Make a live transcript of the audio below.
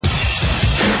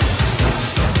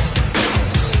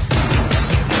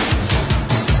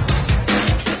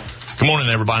Good morning,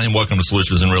 everybody, and welcome to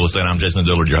Solutions in Real Estate. I'm Jason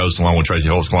Dillard, your host, along with Tracy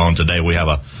Holtzclaw. Today we have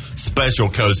a special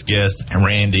coast guest,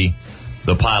 Randy,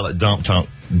 the pilot dump trunk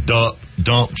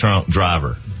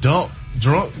driver. Drunk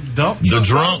truck. Not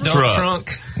the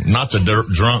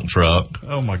drunk truck.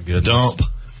 Oh, my goodness. Dump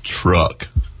truck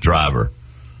driver.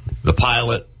 The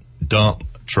pilot dump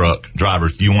truck driver.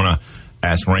 If you want to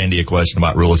ask Randy a question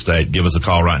about real estate, give us a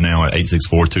call right now at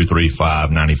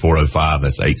 864-235-9405.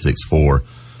 That's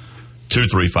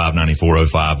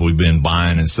 864-235-9405. We've been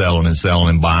buying and selling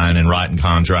and buying and writing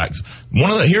contracts.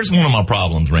 Here's one of my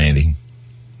problems, Randy.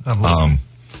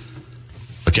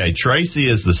 Okay, Tracy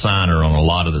is the signer on a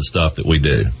lot of the stuff that we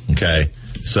do, okay?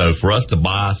 So for us to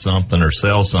buy something or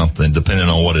sell something, depending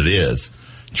on what it is,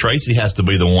 Tracy has to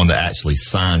be the one that actually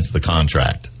signs the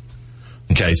contract.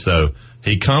 Okay, so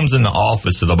he comes in the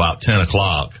office at about 10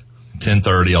 o'clock,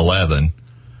 10:30, 11.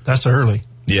 That's early.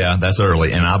 Yeah, that's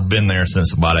early. And I've been there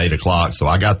since about 8 o'clock, so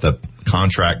I got the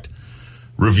contract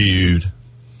reviewed,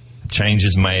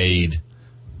 changes made.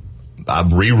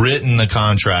 I've rewritten the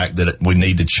contract that we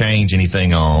need to change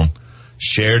anything on,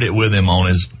 shared it with him on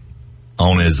his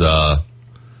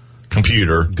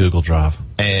computer. Google Drive.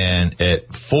 And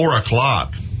at 4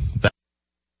 o'clock,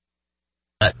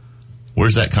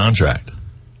 where's that contract?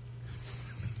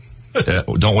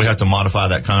 Don't we have to modify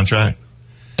that contract?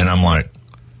 And I'm like,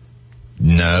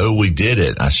 no, we did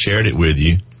it. I shared it with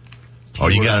you.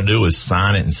 All you got to do is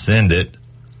sign it and send it.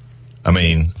 I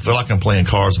mean, I feel like I'm playing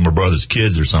cards with my brother's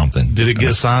kids or something. Did it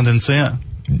get signed and sent?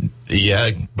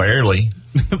 Yeah, barely.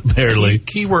 Barely.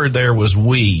 Keyword there was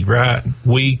we, right?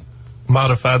 We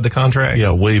modified the contract.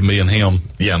 Yeah, me and him.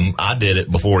 Yeah, I did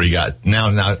it before he got.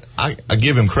 Now I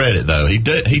give him credit though. He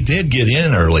did get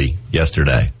in early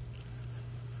yesterday,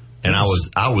 and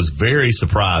I was very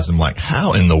surprised. I'm like,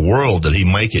 how in the world did he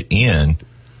make it in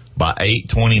by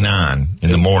 8:29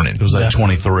 in the morning? It was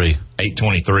 8:23.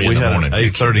 8:23 in the morning. We had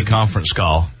an 8:30 conference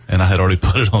call, and I had already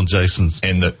put it on Jason's.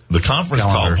 And the conference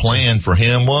calendar. call plan for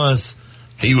him was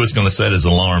he was going to set his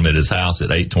alarm at his house at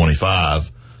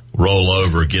 8:25, roll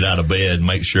over, get out of bed,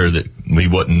 make sure that he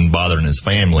wasn't bothering his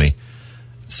family,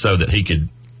 so that he could,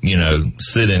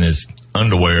 sit in his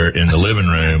underwear in the living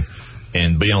room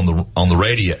and be on the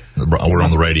radio. We're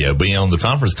on the radio. Be on the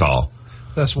conference call.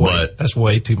 That's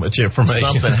way too much information.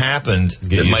 Something happened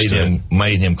that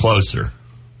made him closer.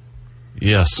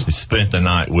 Yes. He spent the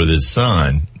night with his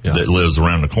son that lives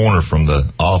around the corner from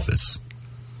the office.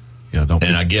 Yeah,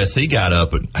 and I guess he got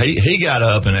up and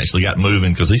actually got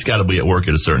moving because he's got to be at work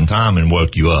at a certain time and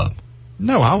woke you up.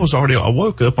 No, I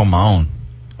woke up on my own.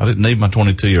 I didn't need my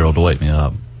 22-year-old to wake me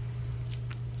up.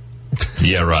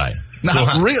 Yeah, right. No,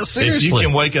 seriously. If you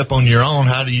can wake up on your own,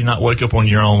 how do you not wake up on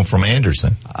your own from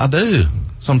Anderson? I do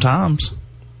sometimes,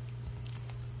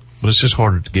 but it's just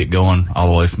harder to get going all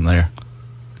the way from there.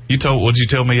 What'd you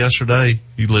tell me yesterday?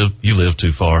 You live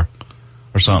too far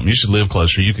or something. You should live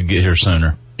closer. You could get here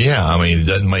sooner. Yeah, I mean, it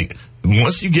doesn't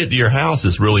once you get to your house,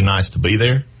 it's really nice to be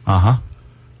there. Uh-huh.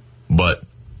 But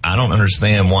I don't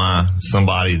understand why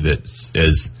somebody that's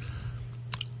as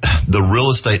the real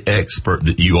estate expert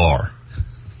that you are,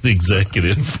 the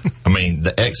executive. I mean,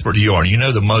 the expert you are. You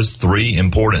know the most three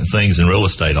important things in real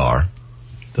estate are?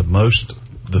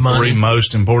 Three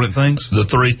most important things? The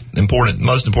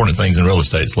most important things in real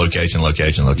estate is location.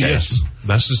 Yes.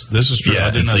 This is true. Yeah,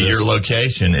 I didn't know your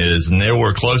location is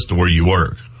nowhere close to where you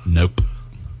work. Nope.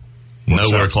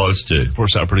 Nowhere close to.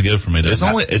 Works out pretty good for me. I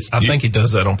think he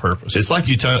does that on purpose. It's like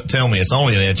you tell me it's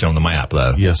only an inch on the map,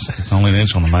 though. Yes, it's only an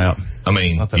inch on the map. I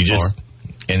mean, not that far.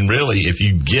 And really, if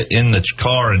you get in the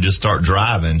car and just start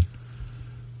driving,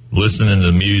 listening to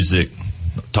the music,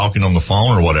 talking on the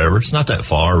phone or whatever, it's not that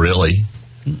far, really.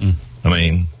 Mm-mm. I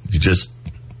mean,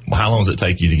 how long does it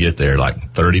take you to get there? Like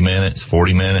 30 minutes,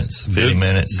 40 minutes, 50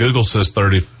 minutes? Google says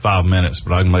 35 minutes,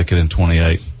 but I can make it in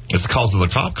 28. It's because of the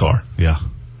cop car. Yeah.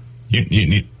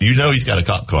 You know he's got a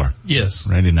cop car. Yes.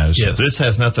 Randy knows. Yes. This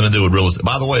has nothing to do with real estate.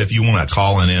 By the way, if you want to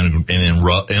call in and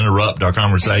interrupt our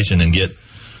conversation and get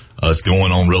us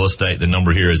going on real estate, the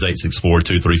number here is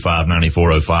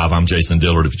 864-235-9405. I'm Jason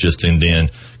Dillard. If you just tuned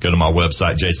in, go to my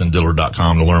website,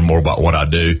 jasondillard.com, to learn more about what I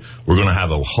do. We're going to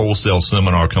have a wholesale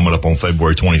seminar coming up on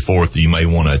February 24th that you may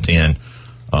want to attend.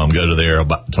 Go to there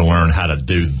to learn how to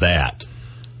do that.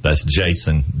 That's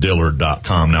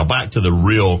jasondillard.com. Now back to the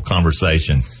real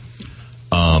conversation.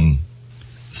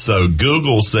 So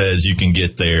Google says you can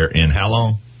get there in how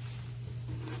long?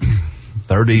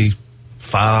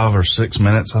 35 or 6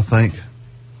 minutes, I think.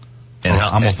 And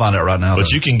I'm going to find out right now.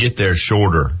 But you can get there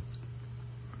shorter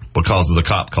because of the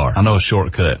cop car. I know a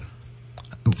shortcut.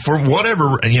 For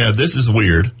whatever, this is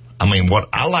weird. I mean, what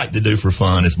I like to do for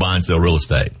fun is buy and sell real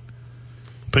estate.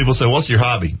 People say, what's your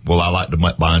hobby? Well, I like to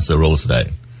buy and sell real estate.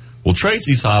 Well,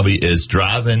 Tracy's hobby is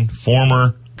driving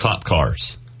former cop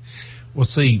cars. Well,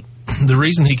 see, the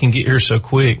reason he can get here so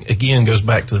quick, again, goes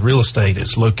back to the real estate.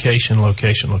 It's location,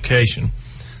 location, location.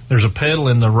 There's a pedal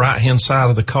in the right-hand side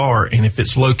of the car, and if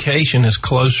its location is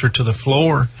closer to the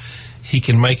floor, he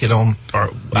can make it on,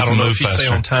 or I don't know if you say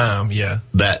on time, yeah.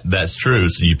 That's true.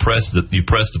 So you press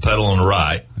the pedal on the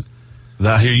right.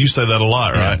 I hear you say that a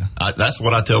lot, right? That's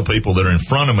what I tell people that are in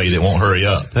front of me that won't hurry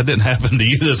up. That didn't happen to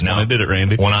you this morning, did it,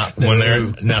 Randy?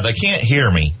 Now they can't hear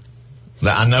me.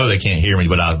 I know they can't hear me,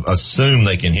 but I assume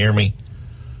they can hear me.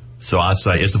 So I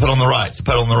say, it's the pedal on the right, it's the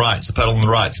pedal on the right, it's the pedal on the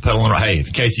right, it's the pedal on the right. Hey, in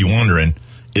case you're wondering,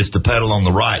 it's the pedal on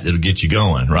the right that'll get you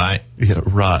going, right? Yeah,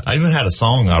 right. I even had a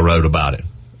song I wrote about it.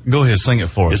 Go ahead, sing it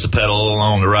for us. It's the pedal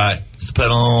on the right, it's the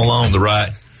pedal on the right.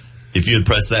 If you'd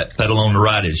press that pedal on the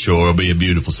right, it sure will be a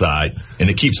beautiful sight.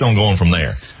 And it keeps on going from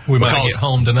there. We might get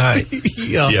home tonight.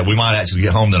 Yeah, we might actually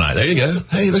get home tonight. There you go.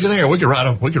 Hey, look at there. We could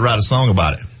write a song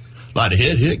about it. Like a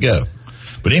hit, go.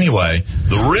 But anyway,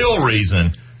 the real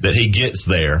reason that he gets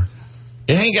there,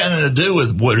 it ain't got nothing to do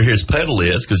with what his pedal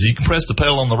is, because you can press the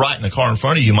pedal on the right in the car in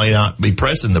front of you. You may not be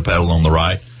pressing the pedal on the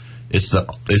right. It's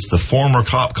the former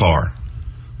cop car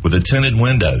with the tinted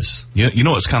windows. You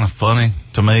know what's kind of funny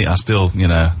to me? I still,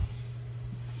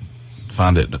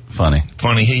 find it funny.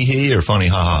 Funny hee or funny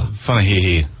ha ha? Funny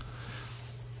hee.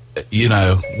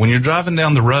 When you're driving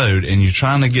down the road and you're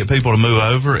trying to get people to move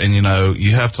over, and you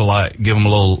have to give them a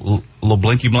little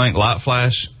blinky blink light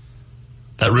flash.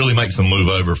 That really makes them move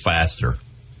over faster.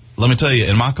 Let me tell you,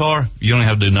 in my car, you don't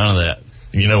have to do none of that.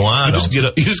 You know why?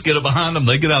 You just get up behind them.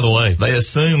 They get out of the way. They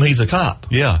assume he's a cop.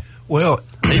 Yeah. Well,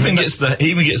 he even gets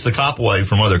the cop wave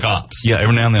from other cops. Yeah,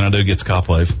 every now and then I do get the cop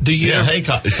wave. Do you? Yeah, hey,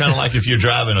 cop. It's kind of like if you're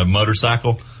driving a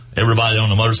motorcycle. Everybody on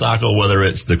the motorcycle, whether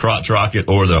it's the crotch rocket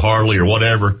or the Harley or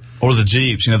whatever, or the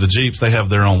Jeeps. The Jeeps, they have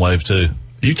their own wave too.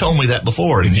 You told me that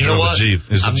before, and you know what?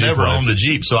 I've never owned a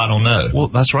Jeep, so I don't know. Well,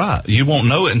 that's right. You won't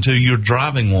know it until you're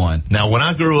driving one. Now, when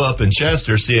I grew up in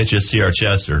Chester, CHSTR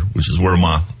Chester, which is where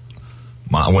I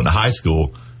went to high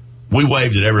school, we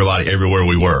waved at everybody everywhere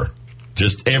we were.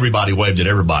 Just everybody waved at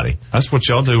everybody. That's what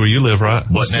y'all do where you live, right?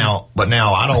 But now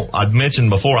I don't. I've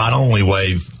mentioned before, I only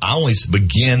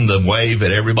begin the wave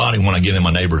at everybody when I get in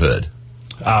my neighborhood.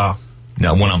 Now,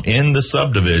 when I'm in the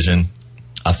subdivision,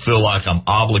 I feel like I'm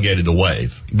obligated to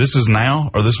wave. This is now,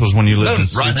 or this was when you lived in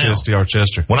CHSTR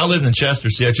Chester? When I lived in Chester,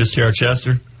 CHSTR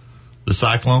Chester, the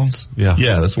Cyclones. Yeah,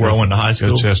 that's where I went to high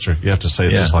school. Chester. You have to say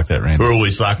it just like that, Randy. Who are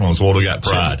we, Cyclones? Well, we got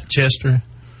pride. Chester.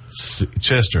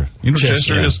 Chester. You know where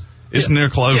Chester is? It's near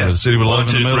Clover, the city we love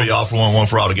in the middle. 1, 2, 3, all for one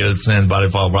for all together. Stand body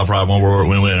fall, by pride, one word,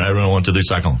 win, everyone 1, 2, 3,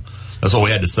 Cyclone. That's what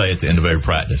we had to say at the end of every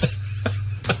practice.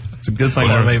 It's a good thing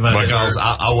because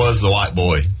I was the white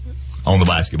boy on the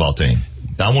basketball team.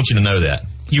 I want you to know that.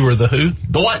 You were the who?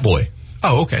 The white boy.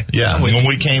 Oh, okay. Yeah. When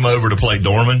we came over to play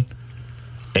Dorman,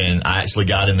 and I actually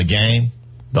got in the game,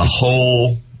 the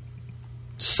whole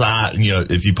side,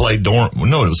 if you played Dorman,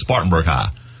 no, it was Spartanburg High.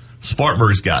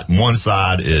 Spartanburg's got one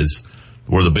side is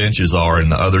where the benches are,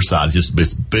 and the other side is just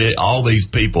this big. All these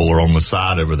people are on the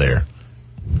side over there.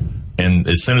 And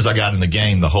as soon as I got in the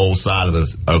game, the whole side of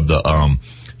the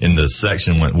in the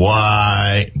section went,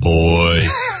 white boy,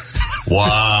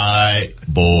 white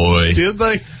boy. Did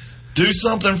they? Do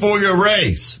something for your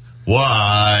race.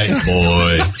 White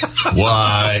boy,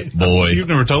 white boy. You've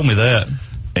never told me that.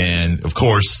 And of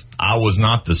course, I was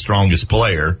not the strongest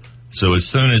player. So as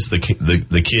soon as the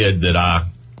kid that I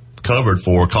covered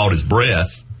for caught his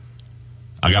breath,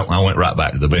 I went right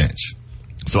back to the bench.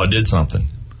 So I did something.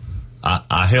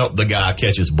 I helped the guy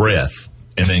catch his breath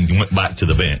and then went back to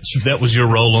the bench. That was your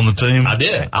role on the team? I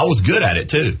did. I was good at it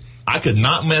too. I could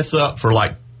not mess up for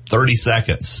like 30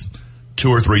 seconds 2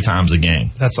 or 3 times a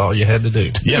game. That's all you had to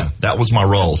do. Yeah, that was my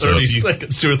role. 30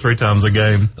 seconds 2 or 3 times a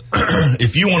game.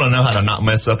 If you want to know how to not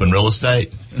mess up in real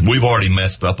estate, we've already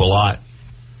messed up a lot.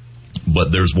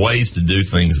 But there's ways to do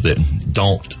things that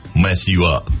don't mess you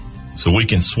up. So we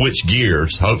can switch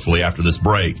gears, hopefully, after this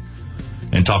break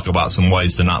and talk about some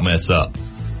ways to not mess up.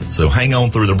 So hang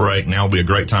on through the break. Now will be a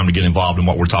great time to get involved in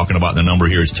what we're talking about. The number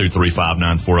here is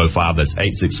 235-9405. That's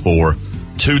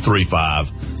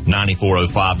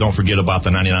 864-235-9405. Don't forget about the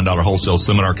 $99 wholesale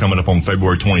seminar coming up on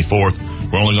February 24th.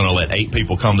 We're only going to let 8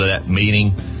 people come to that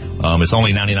meeting. It's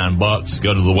only $99.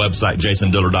 Go to the website,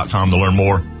 jasondiller.com, to learn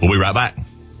more. We'll be right back.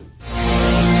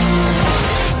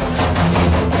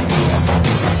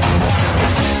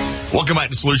 Welcome back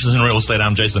to Solutions in Real Estate.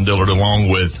 I'm Jason Dillard, along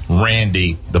with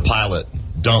Randy, the pilot,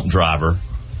 dump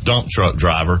truck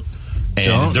driver.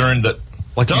 And during the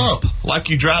Like dump, like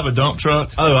you drive a dump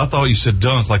truck. Oh, I thought you said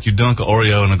dunk, like you dunk an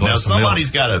Oreo in a glass Now of milk.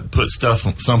 somebody's got to put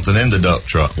something in the dump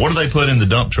truck. What do they put in the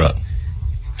dump truck?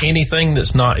 Anything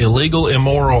that's not illegal,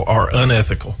 immoral, or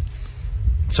unethical.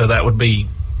 So that would be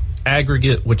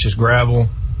aggregate, which is gravel,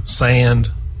 sand,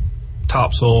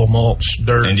 topsoil, mulch,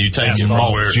 dirt. And you take it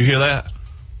from where? Did you hear that?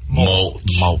 Mulch.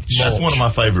 That's one of my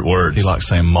favorite words. He likes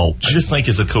saying mulch. I just think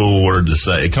it's a cool word to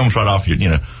say. It comes right off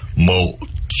your,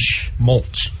 mulch.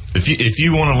 Mulch. If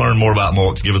you want to learn more about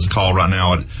mulch, give us a call right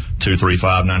now at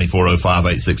 235-9405,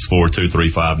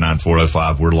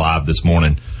 864-235-9405. We're live this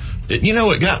morning.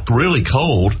 It got really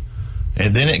cold,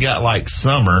 and then it got like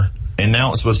summer, and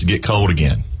now it's supposed to get cold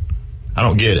again. I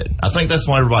don't get it. I think that's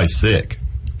why everybody's sick.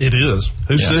 It is.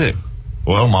 Who's sick?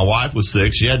 Well, my wife was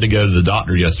sick. She had to go to the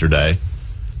doctor yesterday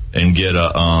and get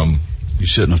You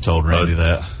shouldn't have told Randy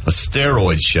that. A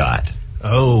steroid shot.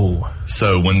 Oh.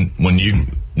 So when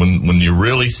you're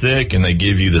really sick and they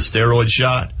give you the steroid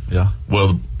shot, yeah.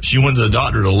 Well, she went to the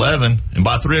doctor at 11, and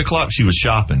by 3 o'clock she was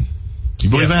shopping. You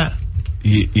believe that?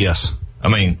 Yes. I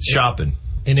mean, shopping.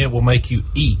 And it will make you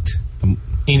eat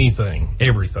anything,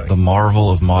 everything. The marvel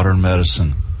of modern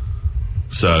medicine.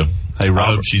 So, hey,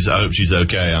 Robert, I hope she's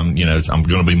okay. I'm going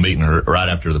to be meeting her right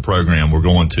after the program. We're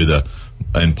going to the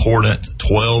important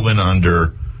 12 and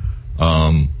under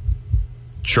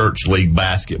church league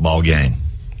basketball game.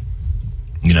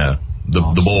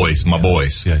 The boys, my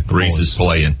boys. Yeah, Reese is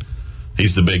playing.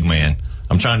 He's the big man.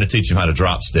 I'm trying to teach him how to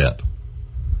drop step.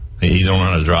 He don't know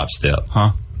how to drop step.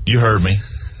 Huh? You heard me.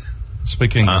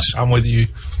 Speak English. I'm with you.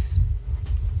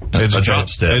 A drop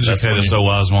step. Educated so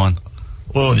wise one.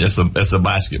 Well, it's a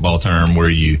basketball term where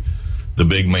the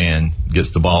big man gets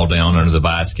the ball down under the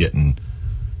basket and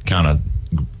kind of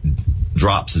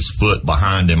drops his foot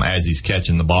behind him as he's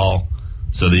catching the ball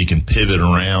so that he can pivot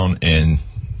around and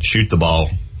shoot the ball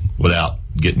without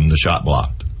getting the shot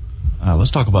blocked.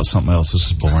 Let's talk about something else. This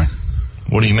is boring.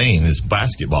 What do you mean? It's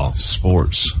basketball.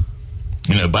 Sports.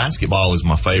 Basketball is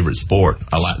my favorite sport.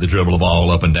 I like to dribble the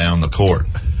ball up and down the court.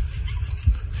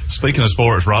 Speaking of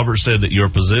sports, Robert said that your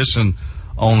position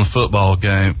on the football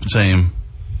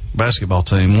basketball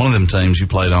team, one of them teams you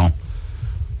played on,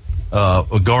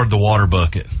 guard the water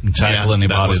bucket and tackle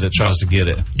anybody that tries to get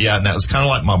it. Yeah, and that was kind of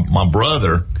like my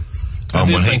brother. I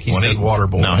didn't think he said water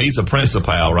boy. No, he's a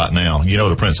principal right now. You know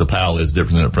what a principal is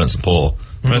different than a principal.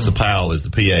 Principal is the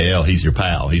PAL. He's your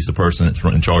pal. He's the person that's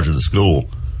in charge of the school.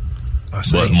 I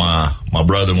see. But my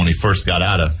brother, when he first got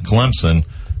out of Clemson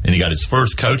and he got his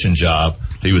first coaching job,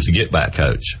 he was the get-back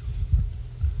coach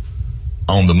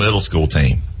on the middle school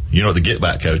team. You know what the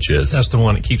get-back coach is? That's the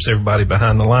one that keeps everybody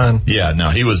behind the line. Yeah, now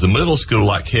he was the middle school,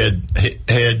 like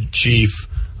head chief,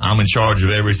 I'm in charge of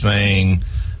everything,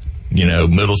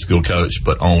 middle school coach.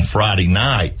 But on Friday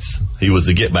nights, he was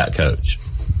the get-back coach.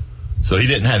 So he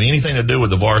didn't have anything to do with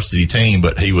the varsity team,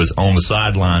 but he was on the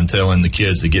sideline telling the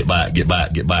kids to get back, get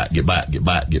back, get back, get back, get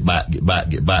back, get back, get back,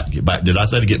 get back, get back. Did I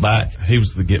say to get back? He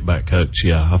was the get-back coach,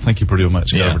 yeah. I think you pretty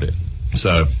much covered it.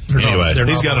 So, anyway.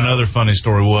 He's got another funny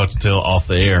story we'll have to tell off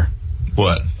the air.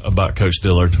 What? About Coach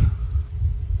Dillard.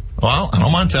 Well, I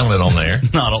don't mind telling it on there.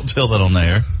 No, don't tell that on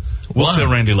there. We'll tell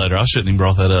Randy later. I shouldn't even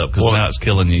brought that up because now it's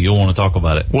killing you. You'll want to talk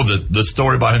about it. Well, the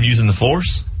story about him using the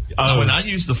force? Oh, and I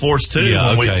used the force too.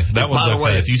 Yeah, okay. By the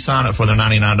way, if you sign up for the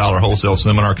 $99 wholesale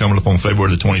seminar coming up on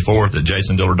February the 24th at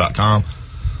jasondillard.com,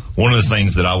 one of the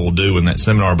things that I will do in that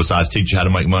seminar, besides teach you how to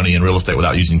make money in real estate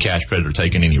without using cash credit or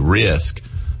taking any risk,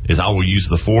 is I will use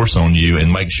the force on you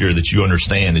and make sure that you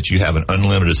understand that you have an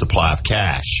unlimited supply of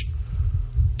cash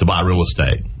to buy real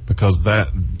estate. Because that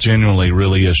genuinely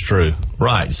really is true.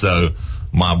 Right. So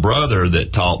my brother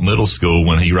that taught middle school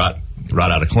when he right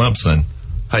out of Clemson.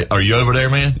 Hey, are you over there,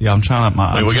 man? Yeah, I'm trying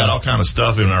to. We got all kind of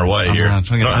stuff in our way here.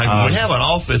 We have an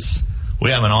office.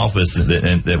 We have an office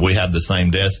that we have the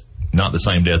same desk, not the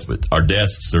same desk, but our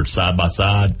desks are side by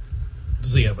side.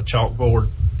 Does he have a chalkboard?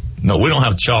 No, we don't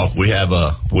have chalk. We have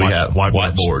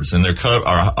whiteboards, and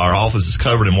our office is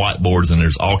covered in whiteboards, and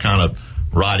there's all kind of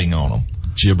writing on them.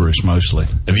 Gibberish mostly.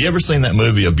 Have you ever seen that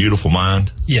movie, A Beautiful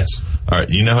Mind? Yes. All right.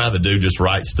 You know how the dude just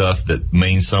writes stuff that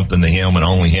means something to him and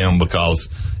only him because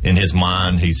in his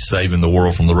mind he's saving the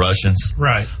world from the Russians?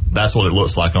 Right. That's what it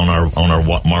looks like on our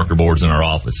marker boards in our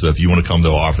office. So if you want to come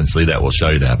to our office and see that, we'll show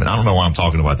you that. But I don't know why I'm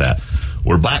talking about that.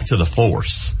 We're back to the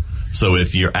force. So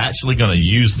if you're actually going to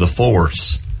use the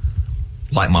force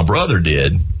like my brother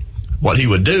did, what he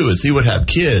would do is he would have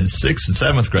kids, 6th and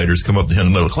 7th graders, come up to him in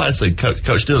the middle of class and say,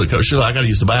 Coach Dillard, I got to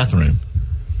use the bathroom.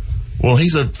 Well,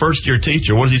 he's a first-year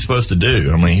teacher. What is he supposed to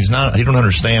do? I mean, he don't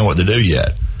understand what to do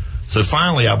yet. So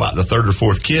finally, about the 3rd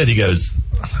or 4th kid, he goes,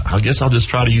 I guess I'll just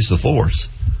try to use the force.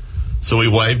 So he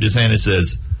waved his hand and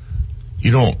says,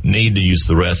 you don't need to use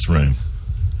the restroom.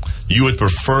 You would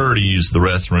prefer to use the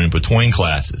restroom between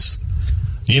classes.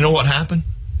 You know what happened?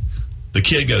 The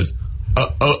kid goes,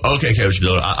 okay, Coach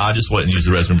Dillard, I just went and used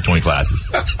the restroom between classes.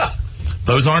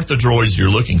 Those aren't the droids you're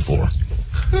looking for.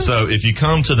 So if you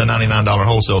come to the $99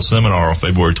 wholesale seminar on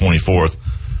February 24th,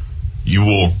 you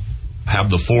will have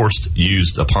the force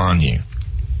used upon you.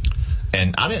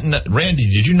 And I didn't know, Randy,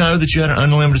 did you know that you had an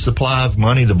unlimited supply of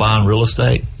money to buy in real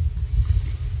estate?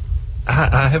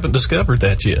 I haven't discovered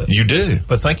that yet. You do.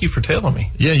 But thank you for telling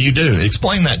me. Yeah, you do.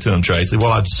 Explain that to him, Tracy,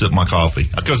 while I just sip my coffee.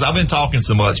 Because I've been talking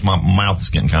so much, my mouth is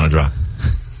getting kind of dry.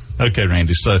 Okay,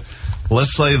 Randy. So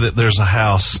let's say that there's a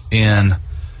house in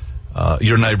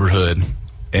your neighborhood,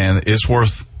 and it's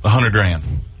worth $100,000.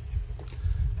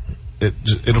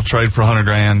 It'll trade for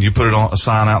 $100,000. You put it on a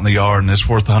sign out in the yard, and it's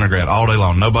worth $100,000 all day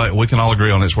long. We can all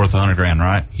agree on it's worth $100,000,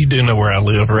 right? You do know where I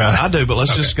live, right? I do, but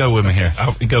let's just go with me here.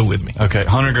 Go with me. Okay,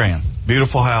 $100,000.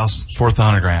 Beautiful house. It's worth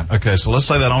 $100,000. Okay, so let's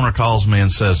say that owner calls me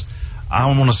and says, I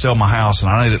want to sell my house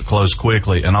and I need it closed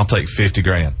quickly, and I'll take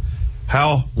 $50,000.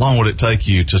 How long would it take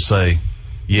you to say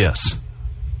yes?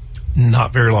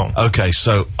 Not very long. Okay,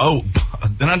 so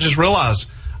then I just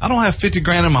realized I don't have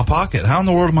 $50,000 in my pocket. How in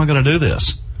the world am I going to do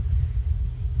this?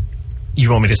 You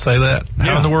want me to say that? Yeah.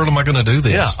 How in the world am I going to do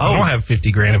this? Yeah. I don't have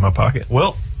 $50,000 in my pocket.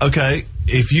 Well, okay,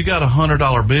 if you got a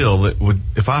 $100 bill,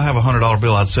 if I have a $100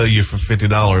 bill, I'd sell you for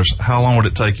 $50. How long would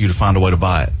it take you to find a way to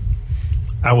buy it?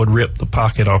 I would rip the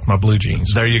pocket off my blue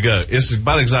jeans. There you go. It's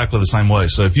about exactly the same way.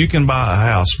 So if you can buy a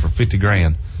house for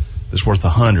 $50,000 that's worth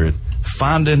 $100,000,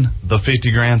 finding the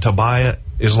 $50,000 to buy it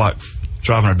is like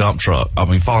driving a dump truck. I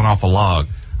mean, falling off a log.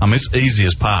 I mean, it's easy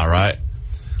as pie, right?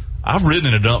 I've ridden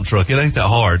in a dump truck. It ain't that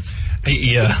hard.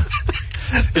 Yeah.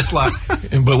 It's like,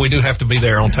 but we do have to be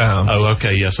there on time. Oh,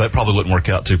 okay. Yes, that probably wouldn't work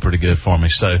out too pretty good for me.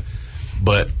 So,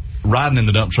 but riding in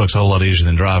the dump truck's a whole lot easier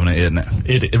than driving it, isn't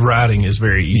it? Riding is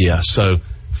very easy. Yeah. So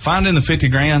finding the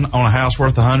 $50,000 on a house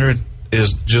worth $100,000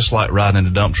 is just like riding in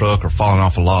a dump truck or falling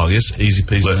off a log. It's easy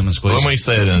peasy lemon squeeze. Let me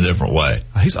say it in a different way.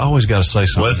 He's always got to say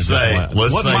something.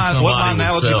 Wasn't my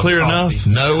analogy clear enough?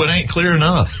 No, it ain't clear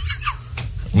enough.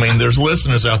 I mean, there's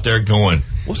listeners out there going,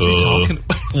 What's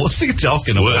he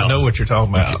talking about? I know what you're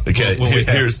talking about. Okay,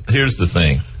 here's the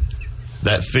thing.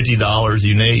 That $50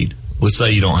 you need, let's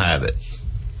say you don't have it.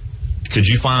 Could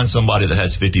you find somebody that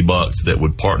has $50 that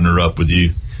would partner up with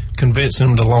you? Convincing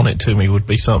them to loan it to me would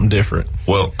be something different.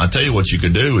 Well, I tell you what you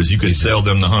could do is you could sell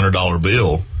them the $100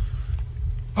 bill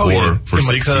for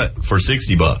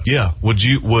 $60. Yeah. Would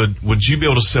you be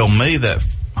able to sell me that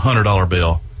 $100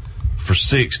 bill for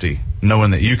 $60,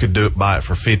 knowing that you could buy it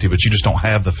for $50, but you just don't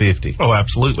have the $50? Oh,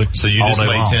 absolutely. So you just made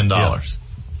 $10. Yeah.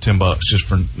 $10 just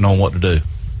for knowing what to do.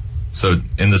 So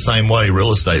in the same way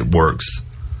real estate works,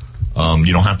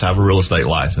 you don't have to have a real estate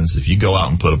license. If you go out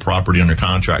and put a property under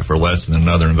contract for less than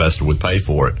another investor would pay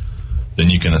for it, then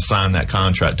you can assign that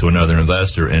contract to another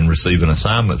investor and receive an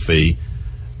assignment fee,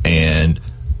 and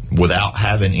without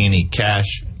having any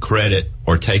cash, credit,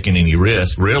 or taking any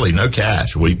risk. Really, no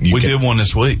cash. We did one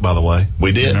this week, by the way.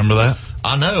 We did. Remember that?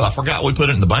 I know. I forgot we put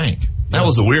it in the bank. That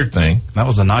was a weird thing. That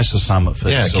was a nice assignment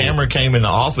fee. Yeah, Cameron came in the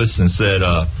office and said,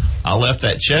 I left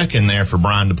that check in there for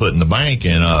Brian to put in the bank,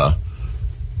 and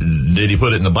did he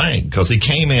put it in the bank? Because he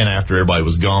came in after everybody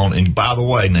was gone. And by the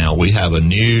way, now we have a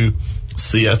new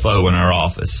CFO in our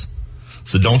office.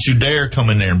 So don't you dare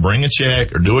come in there and bring a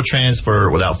check or do a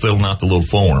transfer without filling out the little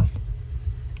form.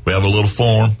 We have a little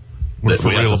form that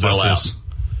we have to fill out.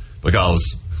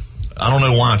 Because I don't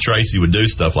know why Tracy would do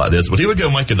stuff like this, but he would go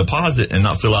make a deposit and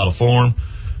not fill out a form.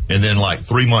 And then like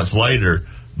 3 months later,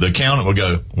 the accountant would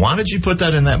go, why did you put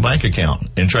that in that bank account?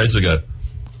 And Tracy would go,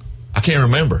 I can't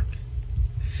remember.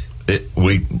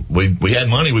 We had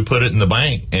money, we put it in the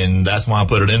bank, and that's why I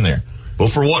put it in there. Well,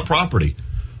 for what property?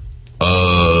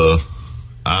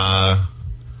 I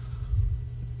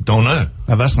don't know.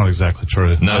 Now, that's not exactly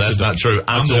true. No, that's not true.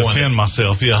 I'm the one defend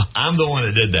myself. Yeah, I'm the one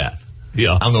that did that.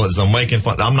 Yeah, I'm the one. So I'm making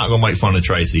fun. I'm not going to make fun of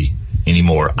Tracy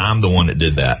anymore. I'm the one that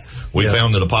did that. We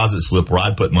found the deposit slip where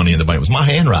I'd put money in the bank. It was my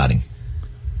handwriting.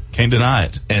 Can't deny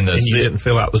it. And you didn't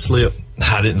fill out the slip.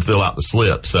 I didn't fill out the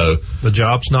slip. So the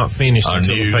job's not finished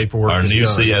until the paperwork is done.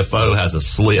 Our new CFO has a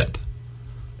slip.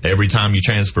 Every time you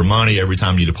transfer money, every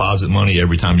time you deposit money,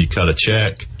 every time you cut a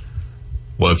check.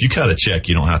 Well, if you cut a check,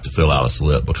 you don't have to fill out a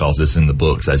slip because it's in the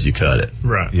books as you cut it.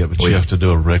 Right. Yeah, but you have to do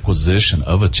a requisition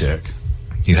of a check.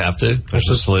 You have to? There's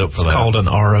a slip for that. It's called an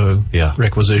RO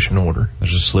requisition order.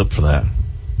 There's a slip for that.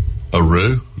 A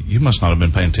RU? You must not have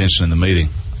been paying attention in the meeting.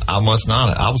 I must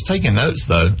not. I was taking notes,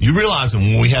 though. You realize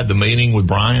when we had the meeting with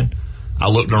Brian, I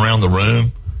looked around the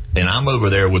room, And I'm over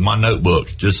there with my notebook,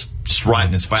 just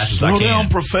writing as fast as I can. Slow down,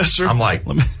 Professor. I'm like,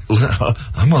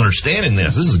 I'm understanding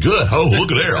this. This is good. Oh,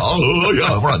 look at there. Oh,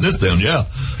 yeah, I'm writing this down, yeah.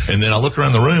 And then I look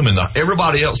around the room, and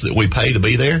everybody else that we pay to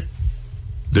be there,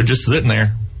 they're just sitting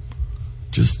there.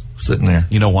 Just sitting there.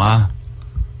 You know why?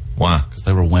 Why? Because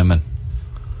they were women.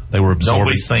 They were absorbing.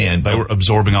 Don't be saying. They were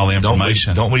absorbing all the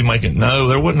information. Don't we make it? No,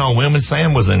 there wasn't all women.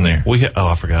 Sam was in there.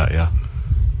 I forgot, yeah.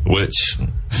 Which...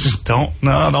 don't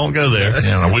go there.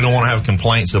 Yeah, we don't want to have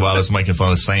complaints about us making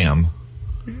fun of Sam.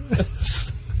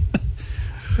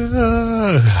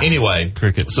 Anyway,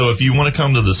 cricket. So if you want to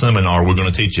come to the seminar, we're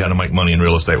going to teach you how to make money in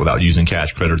real estate without using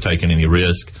cash credit or taking any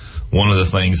risk. One of the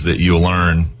things that you'll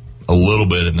learn a little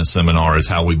bit in the seminar is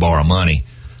how we borrow money.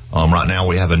 Right now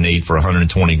we have a need for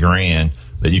 $120,000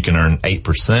 that you can earn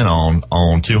 8%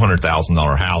 on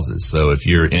 $200,000 houses. So if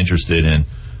you're interested in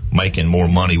making more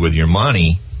money with your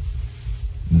money,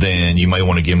 then you may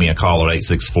want to give me a call at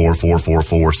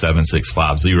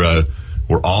 864-444-7650.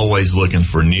 We're always looking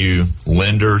for new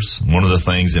lenders. One of the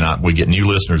things, and we get new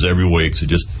listeners every week, so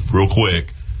just real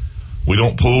quick, we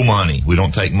don't pool money. We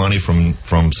don't take money from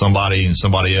somebody and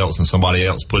somebody else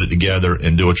put it together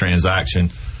and do a transaction.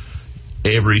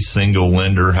 Every single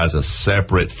lender has a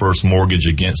separate first mortgage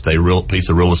against a real piece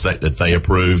of real estate that they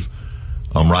approve.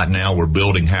 Right now we're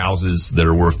building houses that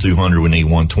are worth $200,000. We need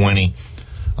 $120,000.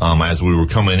 As we were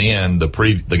coming in, the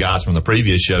guys from the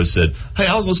previous show said, "Hey,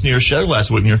 I was listening to your show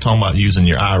last week and you were talking about using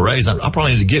your IRAs. I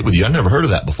probably need to get with you. I've never heard of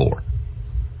that before."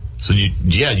 So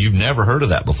you've never heard of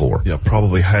that before. Yeah,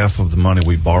 probably half of the money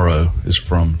we borrow is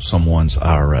from someone's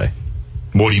IRA.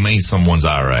 What do you mean someone's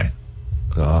IRA?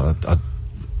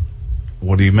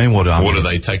 What do you mean? What do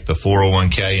they take the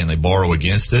 401k and they borrow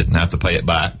against it and have to pay it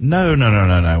back? No.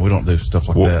 We don't do stuff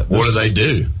like that. What do they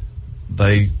do?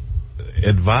 They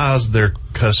advise their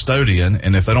custodian,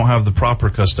 and if they don't have the proper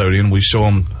custodian, we show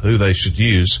them who they should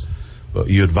use. But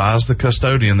you advise the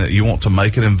custodian that you want to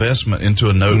make an investment into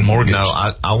a note mortgage.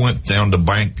 No, I went down to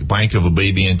Bank of a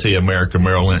BB&T, America,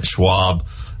 Merrill Lynch, Schwab,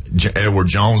 Edward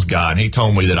Jones guy, and he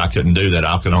told me that I couldn't do that.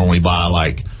 I could only buy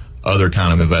like other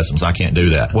kind of investments. I can't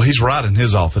do that. Well, he's right in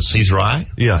his office. He's right?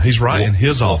 Yeah, he's right in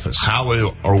his office. How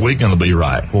are we going to be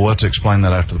right? Well, we'll have to explain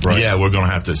that after the break. Yeah, we're going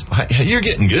to have to. Hey, you're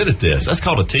getting good at this. That's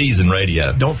called a tease in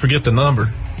radio. Don't forget the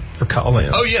number for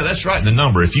call-in. Oh, yeah, that's right, the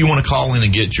number. If you want to call in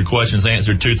and get your questions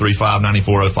answered,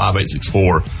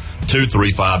 235-9405,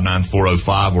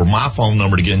 864-235-9405, or my phone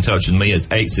number to get in touch with me is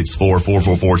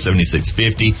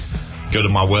 864-444-7650. Go to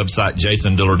my website,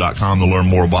 jasondiller.com, to learn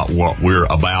more about what we're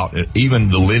about, and even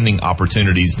the lending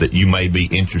opportunities that you may be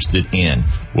interested in.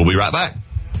 We'll be right back.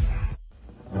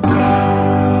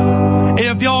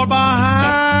 If you're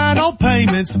behind on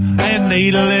payments and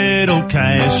need a little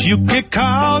cash, you can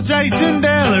call Jason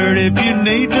Dillard if you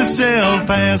need to sell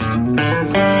fast.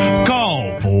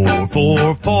 Call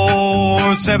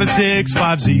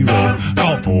 444-7650.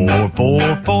 Call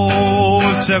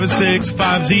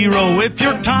 444-7650. If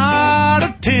you're tired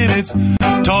of tenants,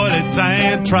 toilets,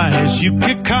 and trash, you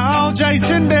can call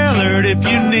Jason Dillard if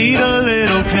you need a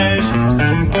little cash.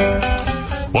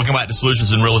 Welcome back to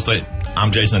Solutions in Real Estate.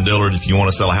 I'm Jason Dillard. If you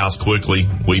want to sell a house quickly,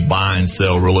 we buy and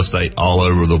sell real estate all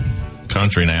over the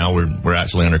country now. We're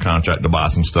actually under contract to buy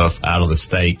some stuff out of the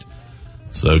state.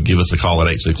 So give us a call at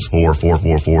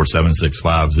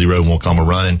 864-444-7650 and we'll come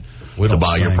running to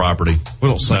buy your property. We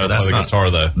don't sing that's the not guitar,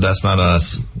 though. That's not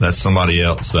us. That's somebody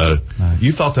else. So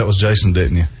you thought that was Jason,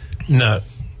 didn't you? No.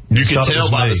 You could tell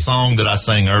by the song that I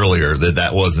sang earlier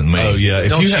that wasn't me. Oh, yeah.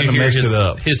 If you hadn't messed it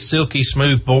up. His silky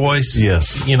smooth voice.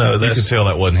 Yes. You could tell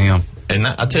that wasn't him. And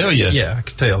I tell you. Yeah, I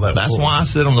could tell that. That's why I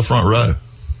sit on the front row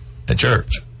at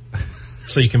church.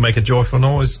 So you can make a joyful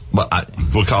noise?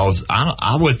 Because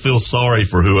I would feel sorry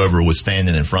for whoever was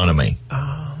standing in front of me. Oh.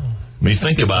 I mean,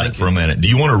 think about it for a minute. Do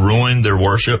you want to ruin their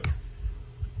worship?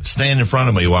 Stand in front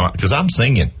of me because I'm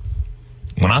singing.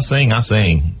 When I sing,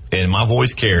 and my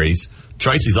voice carries.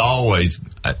 Tracy's always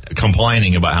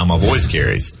complaining about how my voice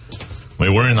carries. I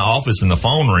mean, we're in the office and the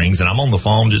phone rings, and I'm on the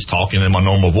phone just talking in my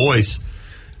normal voice.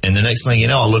 And the next thing you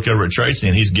know, I look over at Tracy,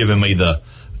 and he's giving me the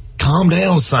calm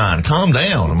down sign. Calm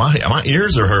down. My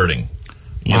ears are hurting.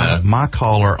 My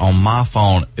caller on my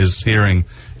phone is hearing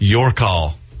your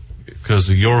call because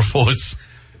of your voice.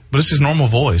 But it's his normal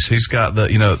voice. He's got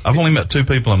I've only met two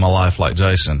people in my life like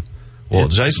Jason. Well,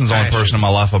 Jason's the only person in my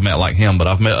life I've met like him, but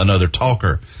I've met another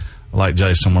talker like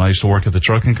Jason when I used to work at the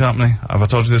trucking company. Have I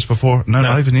told you this before? No,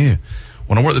 not even you.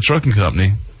 When I worked at the trucking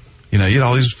company, you had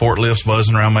all these forklifts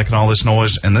buzzing around making all this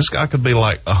noise, and this guy could be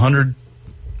like 100,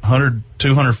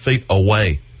 200 feet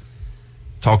away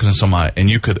talking to somebody, and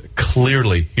you could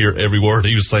clearly hear every word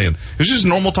he was saying. It was just a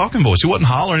normal talking voice. He wasn't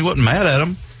hollering. He wasn't mad at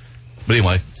him. But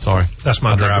anyway, sorry. That's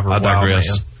my driver. I digress.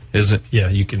 Wild Man. Is it? Yeah,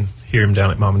 you can hear him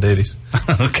down at Mom and Daddy's.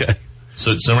 Okay.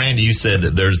 So Randy, you said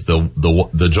that there's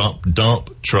the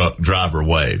dump truck driver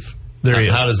wave. There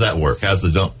is. How does that work? How's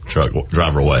the dump truck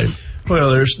driver wave?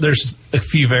 Well, there's a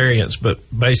few variants, but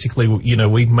basically,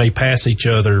 we may pass each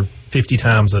other 50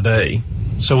 times a day.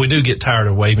 So we do get tired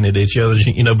of waving at each other.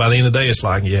 By the end of the day, it's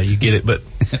like, yeah, you get it. But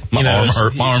My arm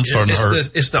hurt. My arm's starting to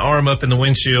hurt. It's the arm up in the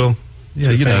windshield. Yeah,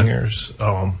 two fingers.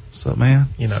 What's up, man?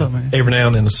 What's up, man? Every now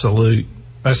and then a salute.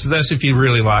 That's if you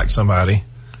really like somebody.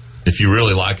 If you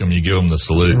really like them, you give them the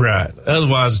salute. Right.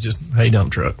 Otherwise, just, hey,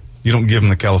 dump truck. You don't give them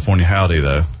the California howdy,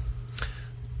 though.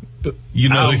 You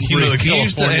know the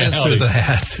refuse to California answer howdy.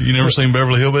 that. You never seen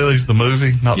Beverly Hillbillies, the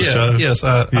movie, not the show? Yes,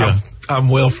 I'm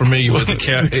well familiar with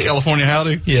the California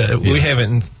howdy. Yeah, we have it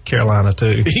in Carolina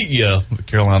too. Yeah, the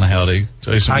Carolina howdy.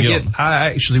 Jason, I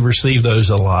actually receive those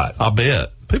a lot. I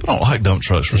bet people don't like dump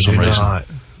trucks for some reason. Not.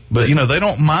 But they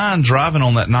don't mind driving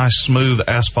on that nice, smooth,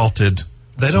 asphalted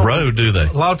road, do they?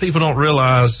 A lot of people don't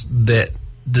realize that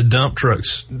the dump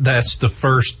trucks.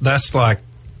 That's like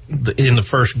in the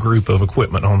first group of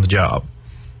equipment on the job.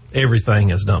 Everything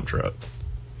is dump truck.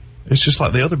 It's just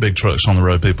like the other big trucks on the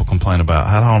road people complain about.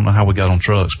 I don't know how we got on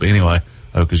trucks, but anyway,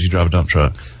 because you drive a dump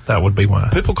truck. That would be why.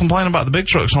 People complain about the big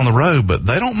trucks on the road, but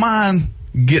they don't mind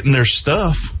getting their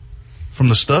stuff from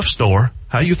the stuff store.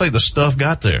 How do you think the stuff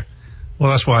got there? Well,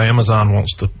 that's why Amazon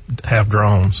wants to have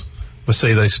drones. But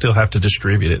see, they still have to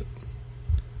distribute it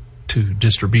to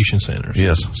distribution centers.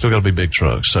 Yes, still got to be big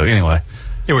trucks. So anyway.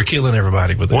 Yeah, we're killing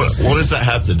everybody with this. What does that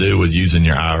have to do with using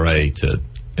your IRA to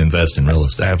invest in real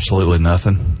estate? Absolutely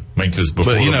nothing. I mean, because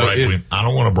before the break, I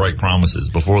don't want to break promises.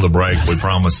 Before the break, we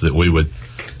promised that we would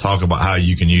talk about how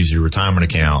you can use your retirement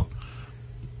account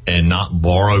and not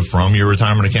borrow from your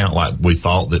retirement account like we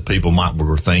thought that people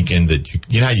were thinking that,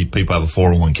 how people have a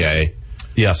 401k.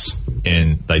 Yes.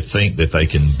 And they think that they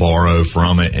can borrow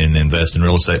from it and invest in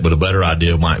real estate, but a better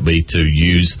idea might be to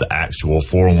use the actual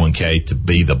 401k to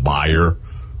be the buyer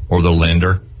or the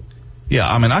lender. Yeah,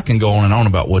 I mean, I can go on and on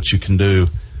about what you can do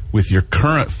with your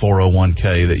current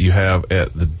 401k that you have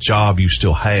at the job you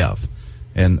still have.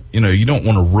 And, you don't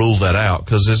want to rule that out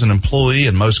because as an employee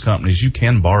in most companies, you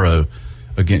can borrow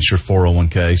against your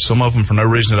 401k. Some of them for no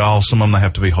reason at all. Some of them they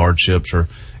have to be hardships or,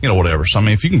 whatever. So, I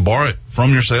mean, if you can borrow it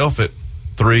from yourself at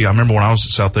I remember when I was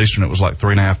at Southeastern, it was like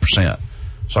 3.5%.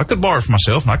 So I could borrow it for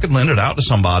myself and I could lend it out to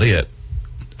somebody at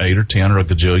 8 or 10 or a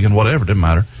gajillion, whatever, didn't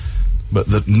matter. But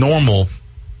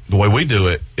the way we do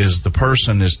it is the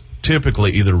person is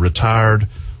typically either retired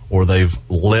or they've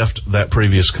left that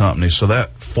previous company. So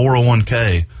that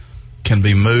 401k can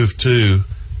be moved to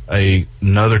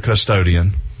another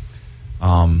custodian.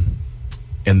 And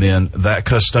then that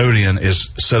custodian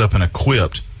is set up and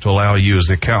equipped to allow you as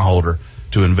the account holder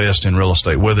to invest in real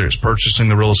estate, whether it's purchasing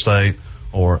the real estate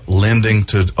or lending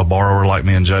to a borrower like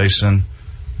me and Jason,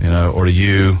 or to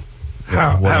you.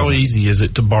 How easy is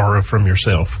it to borrow from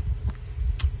yourself?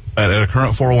 At a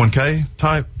current 401k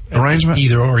type arrangement?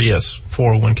 Either or, yes,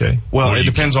 401k. Well, it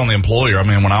depends on the employer. I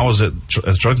mean, when I was at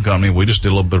the trucking company, we just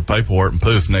did a little bit of paperwork and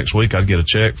poof, next week I'd get a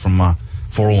check from my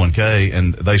 401k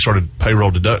and they started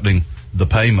payroll deducting the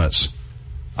payments.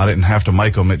 I didn't have to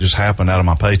make them. It just happened out of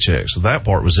my paycheck. So that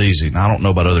part was easy. Now, I don't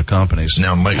know about other companies.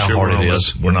 Now, make how sure hard it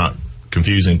is. We're not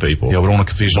confusing people. Yeah, we don't want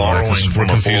to confuse borrowing from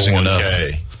a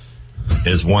 401k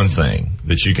is one thing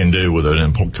that you can do with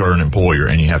an current employer,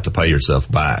 and you have to pay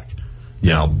yourself back.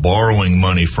 Now, borrowing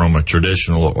money from a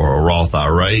traditional or a Roth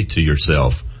IRA to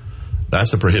yourself,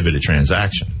 that's a prohibited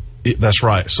transaction. That's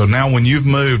right. So now when you've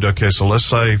moved, so let's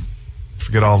say,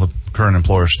 forget all the current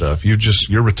employer stuff.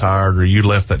 You're retired or you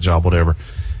left that job, whatever,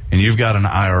 and you've got an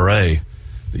IRA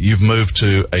that you've moved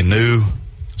to a new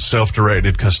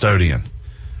self-directed custodian.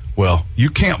 Well,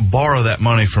 you can't borrow that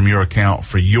money from your account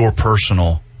for your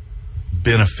personal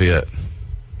benefit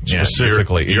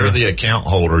specifically. You're the account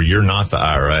holder. You're not the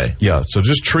IRA. Yeah, so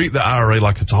just treat the IRA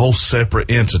like it's a whole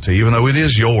separate entity, even though it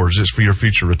is yours. It's for your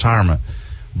future retirement,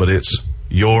 but it's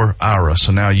your IRA.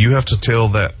 So now you have to tell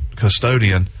that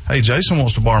custodian, hey, Jason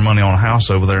wants to borrow money on a house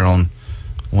over there on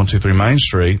 123 Main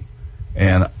Street,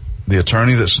 and the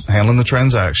attorney that's handling the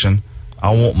transaction,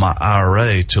 I want my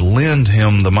IRA to lend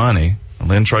him the money,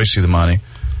 lend Tracy the money,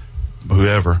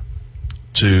 whoever,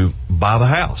 to buy the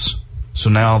house. So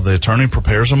now the attorney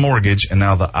prepares a mortgage, and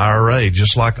now the IRA,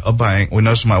 just like a bank, we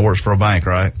know somebody works for a bank,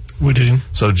 right? We do.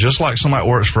 So just like somebody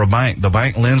works for a bank, the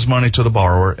bank lends money to the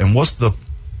borrower, and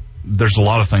there's a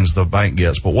lot of things the bank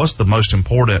gets, but what's the most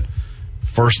important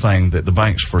first thing that the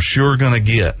bank's for sure going to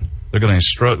get? They're going to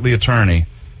instruct the attorney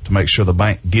to make sure the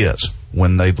bank gets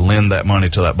when they lend that money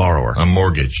to that borrower. A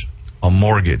mortgage. A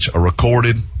mortgage, a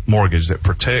recorded mortgage that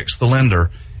protects the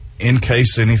lender in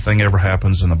case anything ever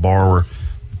happens and the borrower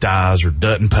dies or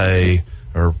doesn't pay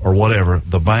or whatever.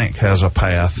 The bank has a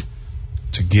path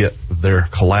to get their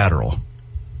collateral,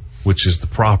 which is the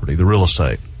property, the real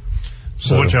estate.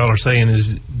 So what y'all are saying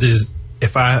is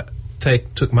if I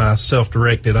took my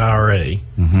self-directed IRA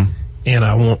and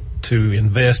I want to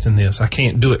invest in this, I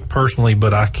can't do it personally,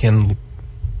 but I can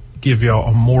give y'all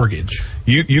a mortgage.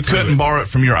 You couldn't borrow it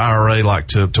from your IRA like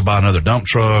to buy another dump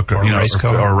truck or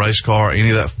a race car,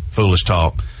 any of that foolish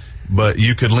talk. But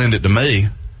you could lend it to me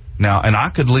now, and I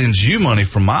could lend you money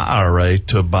from my IRA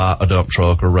to buy a dump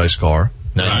truck or race car.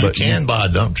 Now, you can buy a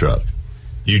dump truck.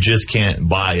 You just can't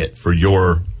buy it for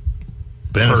your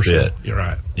benefit. You're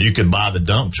right. You could buy the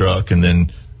dump truck, and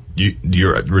then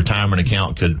your retirement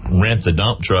account could rent the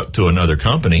dump truck to another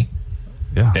company.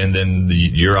 Yeah. And then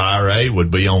your IRA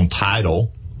would be on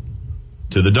title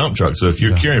to the dump truck. So if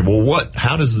you're curious, well,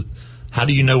 how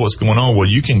do you know what's going on? Well,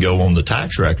 you can go on the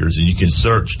tax records and you can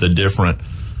search the different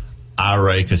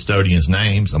IRA custodians'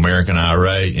 names: American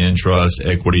IRA, Entrust,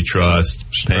 Equity Trust,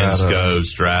 Pensco,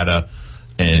 Strata.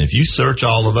 And if you search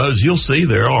all of those, you'll see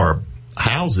there are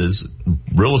houses,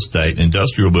 real estate,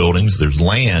 industrial buildings, there's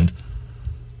land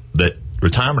that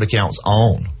retirement accounts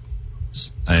own.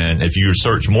 And if you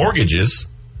search mortgages,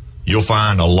 you'll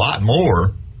find a lot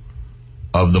more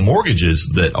of the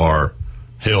mortgages that are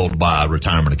held by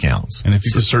retirement accounts. And if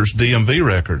you could search DMV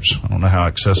records, I don't know how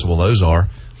accessible those are,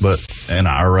 but an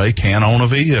IRA can own a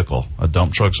vehicle. A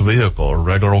dump truck's a vehicle, a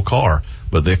regular old car.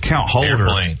 But the account holder...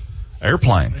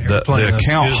 Airplane. The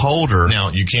account holder... Now,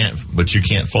 you can't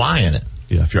fly in it.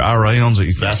 Yeah, if your IRA owns it,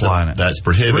 you can't fly in it. That's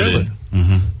prohibited.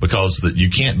 Really? Because you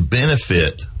can't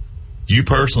benefit... You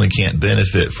personally can't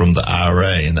benefit from the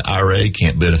IRA, and the IRA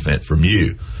can't benefit from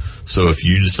you. So if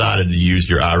you decided to use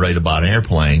your IRA to buy an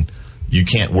airplane, you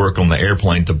can't work on the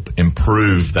airplane to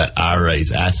improve that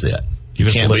IRA's asset. You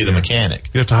can't be the mechanic.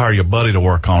 You have to hire your buddy to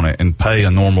work on it and pay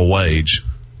a normal wage.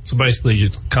 So basically,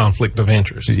 it's conflict of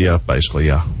interest. Yeah, basically,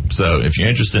 yeah. So if you're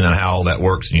interested in how all that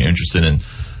works and you're interested in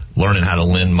learning how to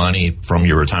lend money from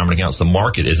your retirement accounts, the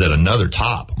market is at another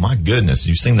top. My goodness,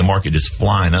 you've seen the market just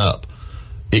flying up.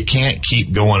 It can't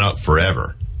keep going up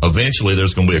forever. Eventually,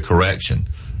 there's going to be a correction.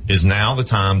 Is now the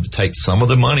time to take some of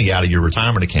the money out of your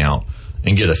retirement account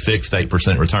and get a fixed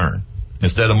 8% return?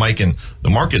 Instead of making, the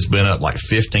market's been up like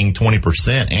 15,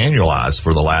 20% annualized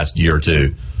for the last year or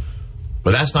two.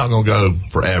 But that's not going to go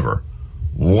forever.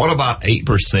 What about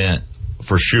 8%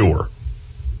 for sure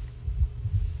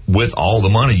with all the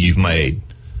money you've made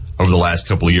over the last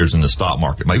couple of years in the stock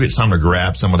market? Maybe it's time to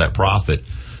grab some of that profit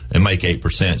and make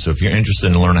 8%. So if you're interested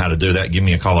in learning how to do that, give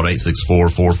me a call at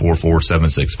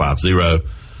 864-444-7650.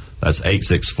 That's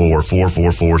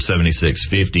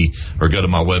 864-444-7650. Or go to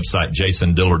my website,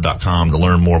 jasondillard.com, to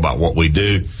learn more about what we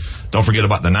do. Don't forget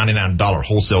about the $99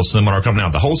 wholesale seminar coming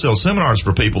out. The wholesale seminar is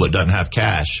for people that doesn't have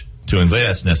cash to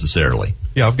invest necessarily.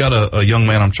 Yeah, I've got a young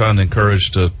man I'm trying to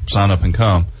encourage to sign up and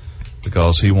come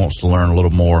because he wants to learn a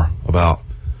little more about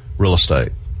real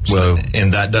estate. So,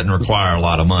 and that doesn't require a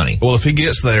lot of money. Well, if he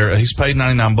gets there, he's paid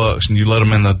 $99 and you let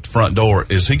him in the front door,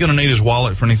 is he going to need his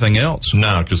wallet for anything else?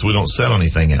 No, because we don't sell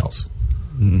anything else.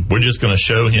 We're just going to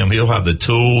show him. He'll have the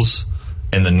tools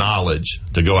and the knowledge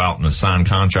to go out and sign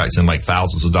contracts and make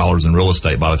thousands of dollars in real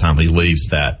estate by the time he leaves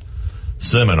that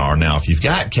seminar. Now, if you've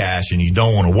got cash and you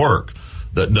don't want to work,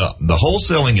 the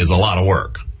wholesaling is a lot of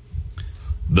work.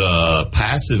 The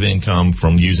passive income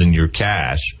from using your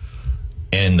cash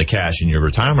and the cash in your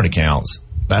retirement accounts,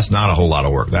 that's not a whole lot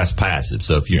of work. That's passive.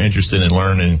 So if you're interested in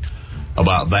learning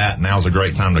about that, now's a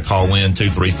great time to call in,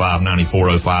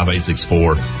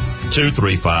 235-9405,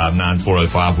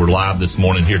 864-235-9405. We're live this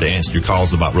morning here to answer your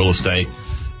calls about real estate,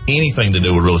 anything to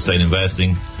do with real estate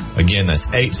investing. Again, that's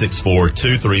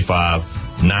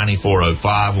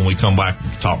 864-235-9405. When we come back,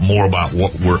 talk more about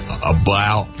what we're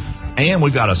about. And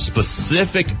we've got a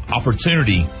specific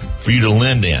opportunity for you to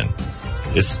lend in.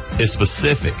 It's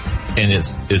specific, and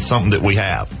it's something that we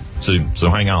have. So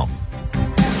hang on.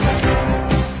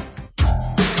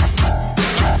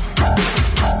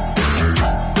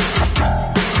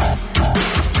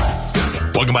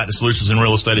 Welcome back to Solutions in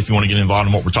Real Estate. If you want to get involved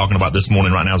in what we're talking about this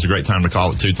morning, right now is a great time to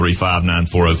call at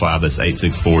 235-9405. That's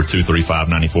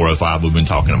 864-235-9405. We've been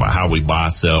talking about how we buy,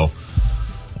 sell,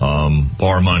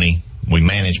 borrow money. We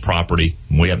manage property.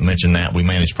 We haven't mentioned that. We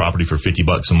manage property for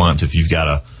 $50 a month. If you've got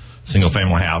a single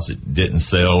family house that didn't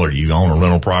sell, or you own a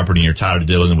rental property and you're tired of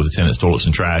dealing with the tenants, toilets,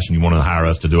 and trash, and you want to hire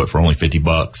us to do it for only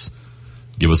 $50,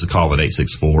 give us a call at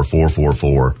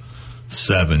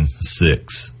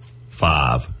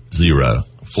 864-444-7650.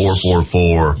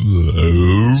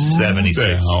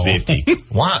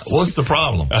 444-7650. Why? What's the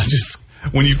problem?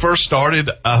 When you first started,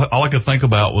 all I could think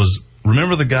about was,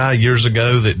 remember the guy years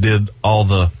ago that did all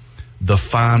the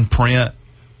fine print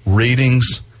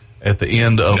readings at the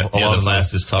end of a lot of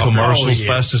fastest talker commercials,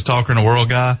 fastest talker in the world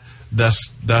guy?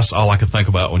 That's all I could think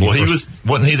about when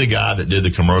wasn't he the guy that did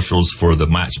the commercials for the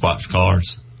Matchbox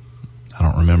cars? I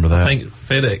don't remember that. I think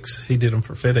FedEx. He did them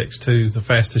for FedEx too. The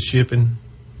fastest shipping.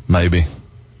 Maybe.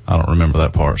 I don't remember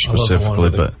that part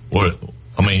specifically, but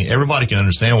everybody can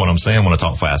understand what I'm saying when I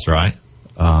talk fast, right?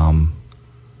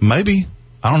 Maybe.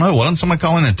 I don't know. Why don't somebody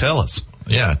call in and tell us?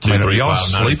 Yeah, y'all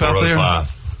sleep out there?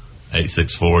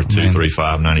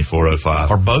 864-235-9405.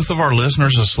 Are both of our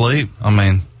listeners asleep?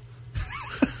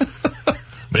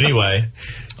 But anyway,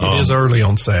 it is early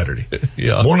on Saturday.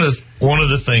 Yeah. One of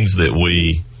the things that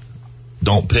we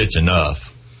don't pitch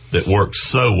enough that works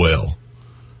so well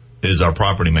is our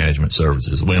property management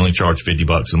services. We only charge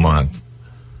 $50 a month.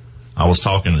 I was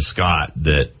talking to Scott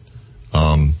that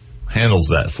handles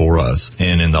that for us,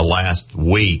 and in the last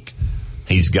week,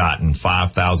 he's gotten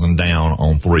 $5,000 down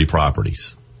on 3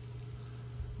 properties.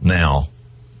 Now,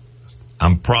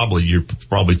 you're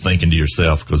probably thinking to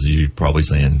yourself, because you're probably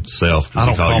saying self. I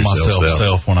don't call myself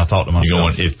self when I talk to myself. You're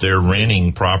going, if they're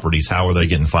renting properties, how are they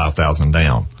getting $5,000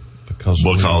 down?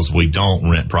 Because we don't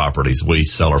rent properties. We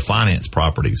sell or finance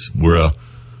properties. We're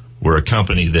a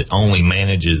company that only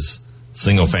manages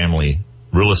single family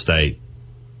real estate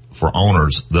for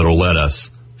owners that'll let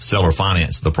us sell or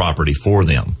finance the property for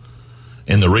them.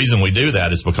 And the reason we do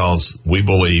that is because we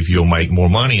believe you'll make more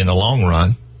money in the long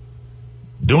run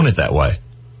doing it that way.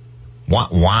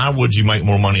 Why would you make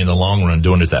more money in the long run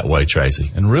doing it that way,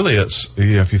 Tracy? And really,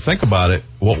 if you think about it,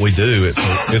 what we do,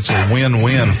 it's a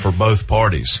win-win for both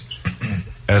parties.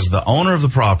 As the owner of the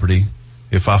property,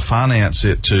 if I finance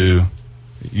it to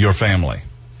your family,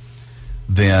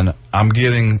 then I'm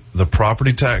getting the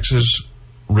property taxes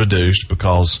reduced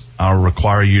because I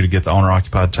require you to get the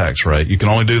owner-occupied tax rate. You can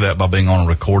only do that by being on a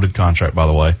recorded contract, by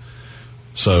the way.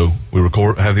 So we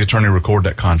have the attorney record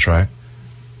that contract.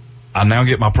 I now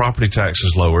get my property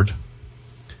taxes lowered.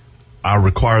 I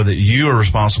require that you are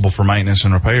responsible for maintenance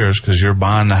and repairs because you're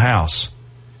buying the house,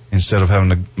 instead of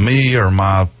having me or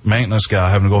my maintenance guy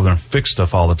having to go over there and fix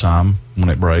stuff all the time when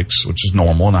it breaks, which is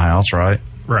normal in a house, right?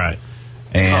 Right.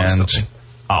 And Constantly.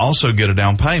 I also get a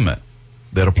down payment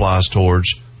that applies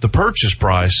towards the purchase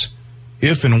price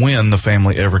if and when the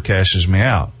family ever cashes me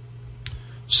out.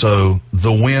 So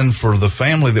the win for the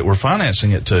family that we're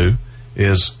financing it to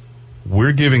is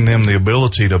we're giving them the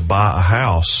ability to buy a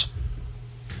house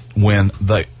when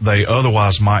they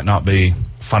otherwise might not be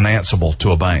financeable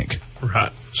to a bank.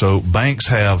 Right. So banks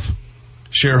have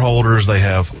shareholders. They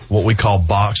have what we call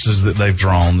boxes that they've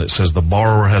drawn that says the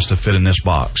borrower has to fit in this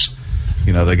box.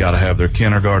 You know, they got to have their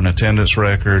kindergarten attendance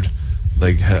record.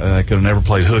 They could have never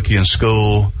played hooky in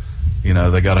school. You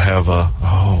know, they got to have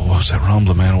what's that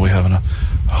rumbling, man? Are we having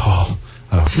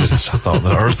goodness, I thought we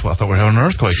were having an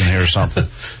earthquake in here or something.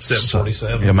 747.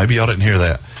 So, yeah, maybe y'all didn't hear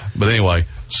that. But anyway,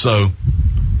 so,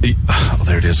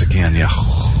 there it is again, yeah.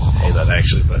 Hey,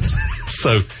 that's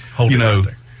so, you know,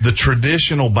 the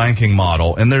traditional banking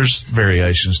model, and there's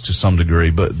variations to some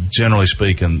degree, but generally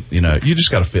speaking, you know, you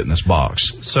just got to fit in this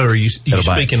box. So are you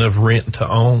speaking of rent to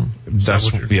own?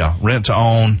 Rent to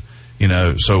own, you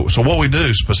know, so what we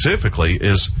do specifically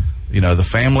is, you know, the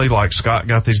family, like Scott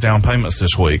got these down payments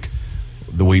this week.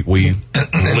 We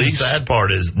the sad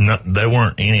part is they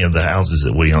weren't any of the houses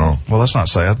that we own. Well, that's not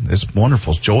sad. It's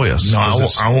wonderful. It's joyous. No,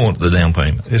 I want the down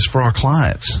payment. It's for our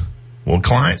clients. Well,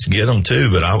 clients get them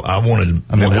too, but I wanted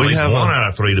at least 1 out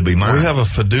of 3 to be mine. We have a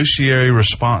fiduciary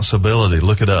responsibility.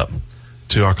 Look it up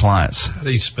to our clients. How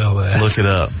do you spell that? Look it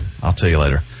up. I'll tell you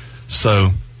later.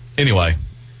 So, anyway,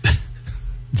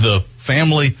 the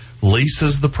family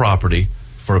leases the property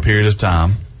for a period of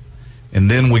time, and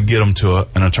then we get them to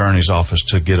an attorney's office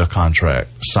to get a contract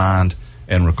signed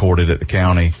and recorded at the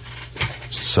county,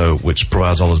 which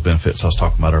provides all those benefits I was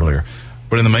talking about earlier.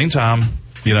 But in the meantime,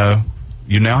 you know,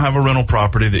 you now have a rental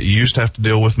property that you used to have to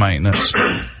deal with maintenance.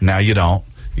 Now you don't.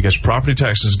 You got your property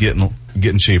taxes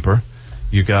getting cheaper.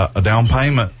 You got a down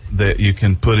payment that you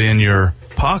can put in your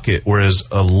pocket, whereas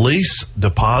a lease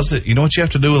deposit, you know what you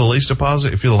have to do with a lease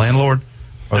deposit if you're the landlord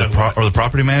or the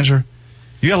property manager?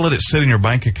 You got to let it sit in your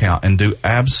bank account and do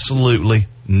absolutely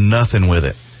nothing with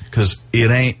it, because it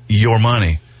ain't your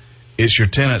money. It's your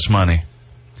tenant's money.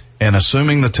 And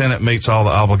assuming the tenant meets all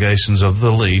the obligations of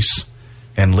the lease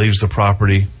and leaves the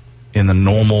property in the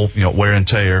normal, you know, wear and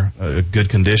tear, good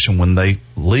condition when they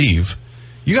leave,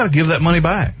 you got to give that money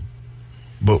back.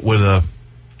 But with a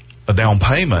down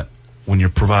payment, when you're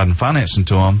providing financing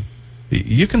to them,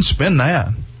 you can spend that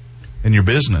in your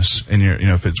business. And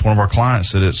if it's one of our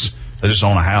clients that they just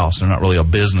own a house, they're not really a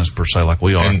business per se like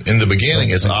we are. And in the beginning,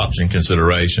 it's option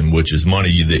consideration, which is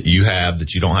money that you have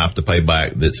that you don't have to pay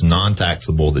back, that's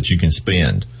non-taxable, that you can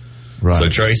spend. Right. So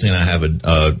Tracy and I have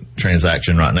a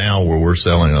transaction right now where we're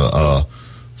selling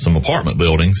some apartment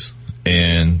buildings,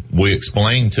 and we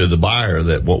explained to the buyer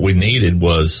that what we needed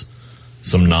was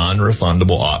some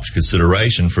non-refundable option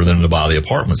consideration for them to buy the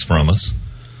apartments from us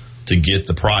to get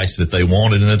the price that they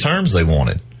wanted and the terms they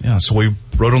wanted. Yeah, so we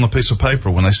wrote on the piece of paper,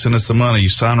 when they send us the money, you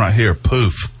sign right here,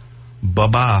 poof,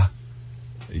 bye-bye.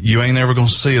 You ain't never going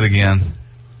to see it again.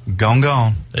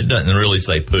 Gone. It doesn't really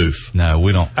say poof. No,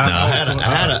 we don't. No,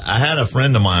 I had a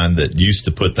friend of mine that used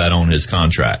to put that on his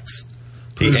contracts.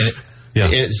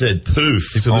 It said poof.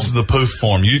 He said, this is the poof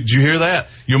form. Did you hear that?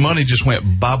 Your money just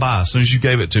went bye-bye as soon as you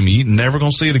gave it to me. You're never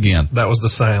going to see it again. That was the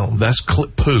sound. That's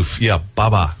poof. Yeah,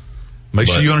 bye-bye. Make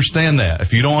sure you understand that.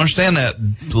 If you don't understand that,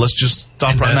 let's just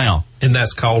stop right now. And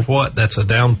that's called what? That's a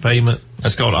down payment?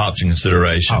 That's called option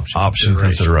consideration. Option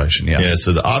consideration, yeah. Yeah,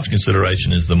 so the option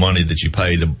consideration is the money that you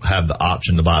pay to have the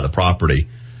option to buy the property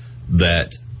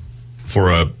that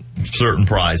for a certain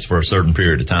price for a certain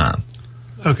period of time.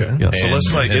 Okay. Yeah, so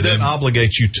let's say it doesn't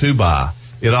obligate you to buy.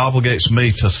 It obligates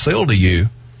me to sell to you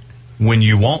when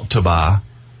you want to buy.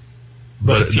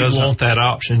 But if you want that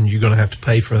option, you're going to have to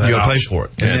pay for that option. You got to pay for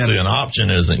it. And see, an option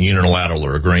is a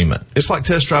unilateral agreement. It's like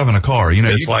test driving a car. It's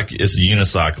a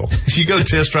unicycle. If you go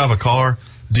test drive a car,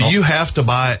 do you have to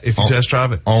buy it if you test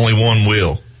drive it? Only one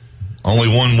wheel. Only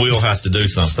one wheel has to do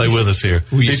something. Stay with us here.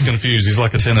 He's confused. He's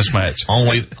like a tennis match.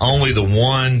 Only the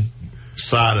one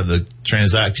side of the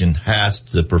transaction has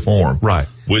to perform. Right.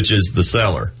 Which is the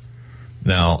seller.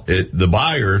 Now, the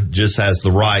buyer just has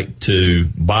the right to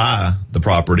buy the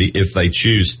property if they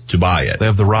choose to buy it. They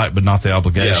have the right, but not the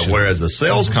obligation. Yeah, whereas a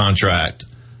sales contract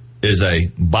is a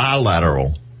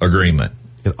bilateral agreement.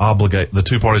 The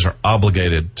two parties are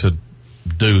obligated to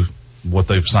do what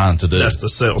they've signed to do. That's the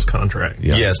sales contract.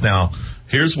 Yeah. Yes. Now,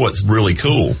 here's what's really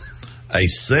cool. A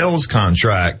sales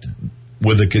contract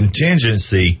with a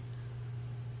contingency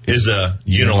is a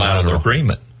unilateral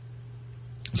agreement.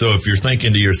 So if you're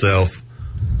thinking to yourself,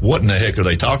 what in the heck are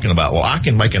they talking about? Well, I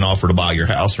can make an offer to buy your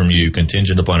house from you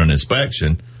contingent upon an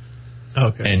inspection.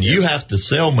 Okay. And you have to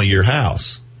sell me your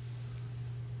house.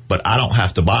 But I don't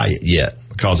have to buy it yet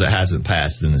because it hasn't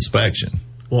passed an inspection.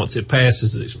 Once it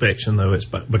passes the inspection, though, it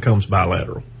becomes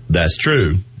bilateral. That's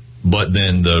true. But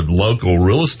then the local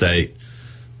real estate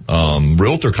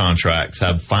realtor contracts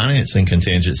have financing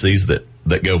contingencies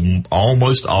that go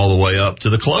almost all the way up to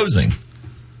the closing.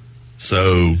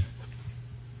 So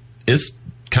it's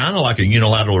kind of like a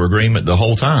unilateral agreement the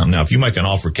whole time. Now, if you make an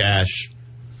offer cash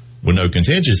with no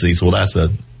contingencies, well,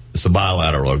 it's a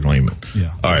bilateral agreement.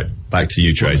 Yeah. All right, back to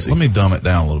you, Tracy. Let me dumb it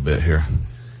down a little bit here.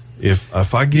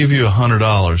 If I give you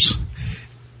 $100,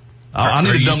 I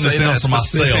need to dumb this down for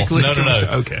myself. No.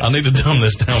 Okay. I need to dumb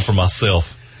this down for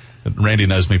myself. Randy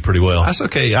knows me pretty well. That's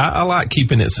okay. I like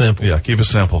keeping it simple. Yeah, keep it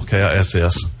simple.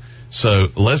 KISS. So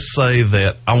let's say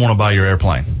that I want to buy your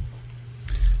airplane.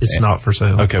 It's not for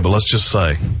sale. Okay, but let's just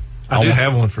say I do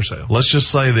have one for sale. Let's just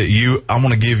say that I'm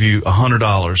going to give you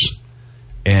 $100,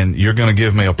 and you're going to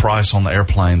give me a price on the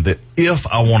airplane that if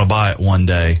I want to buy it one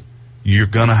day, you're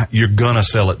gonna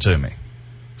sell it to me.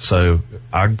 So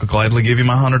I gladly give you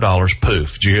my $100.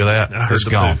 Poof! Did you hear that? I heard it's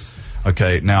the gone. poof.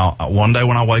 Okay. Now one day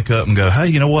when I wake up and go, hey,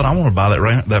 you know what? I want to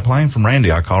buy that plane from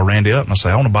Randy. I call Randy up and I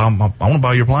say, I want to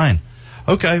buy your plane.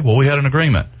 Okay. Well, we had an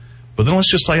agreement, but then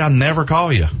let's just say I never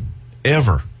call you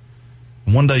ever.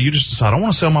 And one day you just decide, I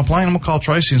want to sell my plane. I'm going to call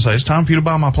Tracy and say, it's time for you to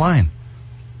buy my plane.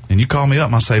 And you call me up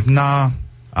and I say, nah,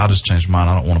 I just changed my mind.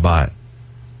 I don't want to buy it.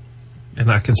 And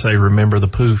I can say, remember the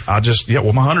poof. my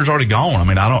 $100's already gone. I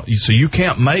mean, so you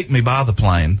can't make me buy the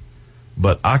plane,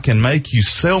 but I can make you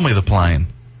sell me the plane.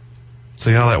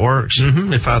 See how that works?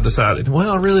 Mm-hmm. If I decided, well,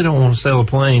 I really don't want to sell a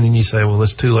plane, and you say, well,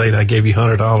 it's too late. I gave you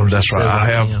 $100. That's right.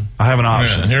 I have an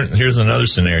option. Here's another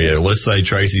scenario. Let's say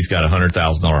Tracy's got a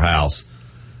 $100,000 house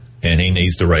and he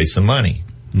needs to raise some money.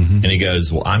 Mm-hmm. And he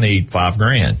goes, well, I need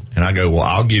 $5,000. And I go, well,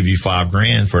 I'll give you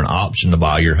 $5,000 for an option to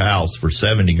buy your house for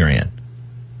 $70,000.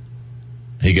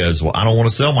 He goes, well, I don't want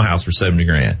to sell my house for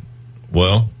 $70,000.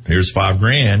 Well, here's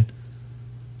 $5,000.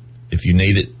 If you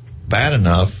need it bad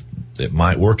enough, it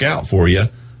might work out for you,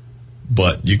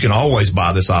 but you can always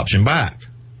buy this option back.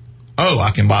 Oh, I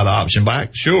can buy the option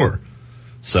back? Sure.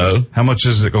 So how much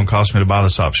is it going to cost me to buy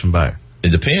this option back?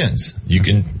 It depends. You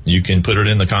can put it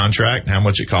in the contract how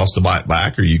much it costs to buy it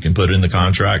back, or you can put it in the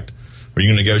contract or you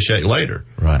can negotiate later.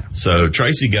 Right. So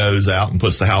Tracy goes out and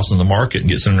puts the house on the market and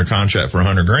gets it under contract for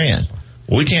 $100,000.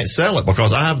 Well, we can't sell it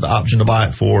because I have the option to buy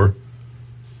it for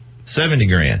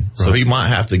 $70,000. Right. So he might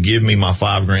have to give me my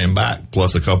 $5,000 back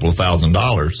plus a couple of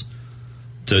 $1,000s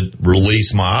to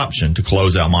release my option, to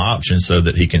close out my option so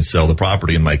that he can sell the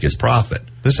property and make his profit.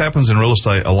 This happens in real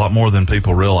estate a lot more than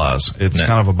people realize. It's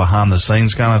kind of a behind the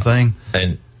scenes kind of thing.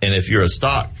 And if you're a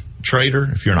stock trader,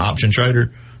 if you're an option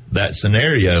trader, that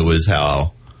scenario is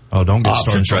how don't get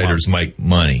option traders make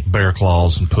money. Bear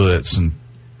clause and puts and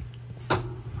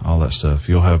all that stuff.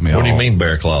 You'll have me. What do you mean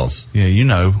bear clause? Yeah, you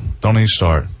know. Don't even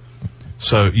start.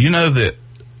 So you know that.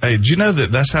 Hey, did you know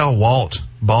that that's how Walt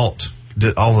bought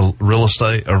did all the real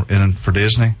estate for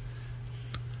Disney?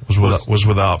 Was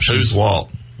with options. Who's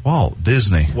Walt? Walt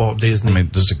Disney. Walt Disney. I mean,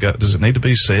 does it need to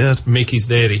be said? Mickey's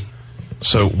daddy.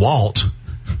 So Walt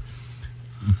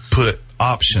put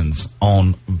options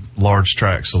on large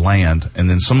tracts of land, and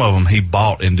then some of them he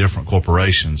bought in different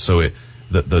corporations. So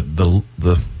the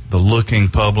looking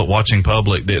public, watching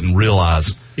public didn't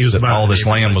realize that all this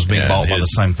land was being bought by the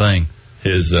same thing.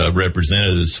 His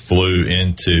representatives flew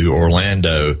into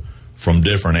Orlando from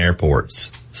different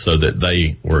airports so that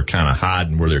they were kind of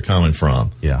hiding where they're coming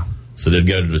from. Yeah. So they'd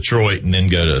go to Detroit and then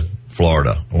go to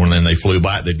Florida. Or then they flew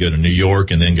back, they'd go to New York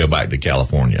and then go back to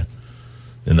California.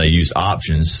 And they used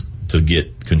options to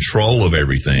get control of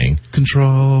everything.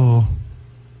 Control.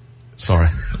 Sorry.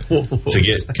 To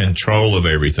get control of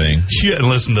everything. You hadn't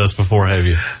listened to us before, have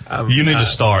you? You need to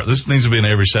start. This needs to be an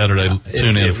every Saturday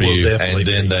tune in for you. And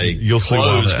then they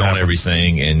closed on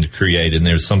everything and created. And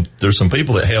there's some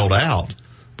people that held out,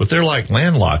 but they're like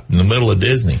landlocked in the middle of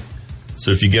Disney.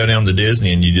 So if you go down to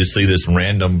Disney and you just see this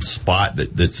random spot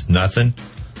that's nothing,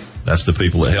 that's the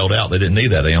people that held out. They didn't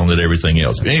need that. They owned everything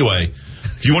else. But anyway,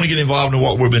 if you want to get involved in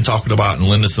what we've been talking about and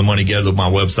lend us some money, go to my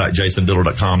website,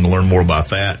 jasondiller.com, to learn more about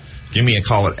that. Give me a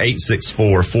call at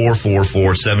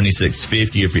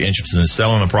 864-444-7650 if you're interested in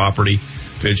selling a property,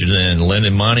 if you're interested in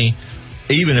lending money,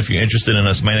 even if you're interested in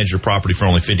us manage your property for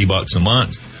only $50 a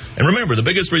month. And remember, the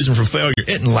biggest reason for failure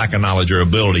isn't lack of knowledge or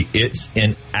ability. It's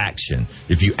inaction.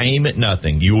 If you aim at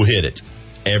nothing, you will hit it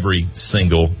every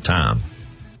single time.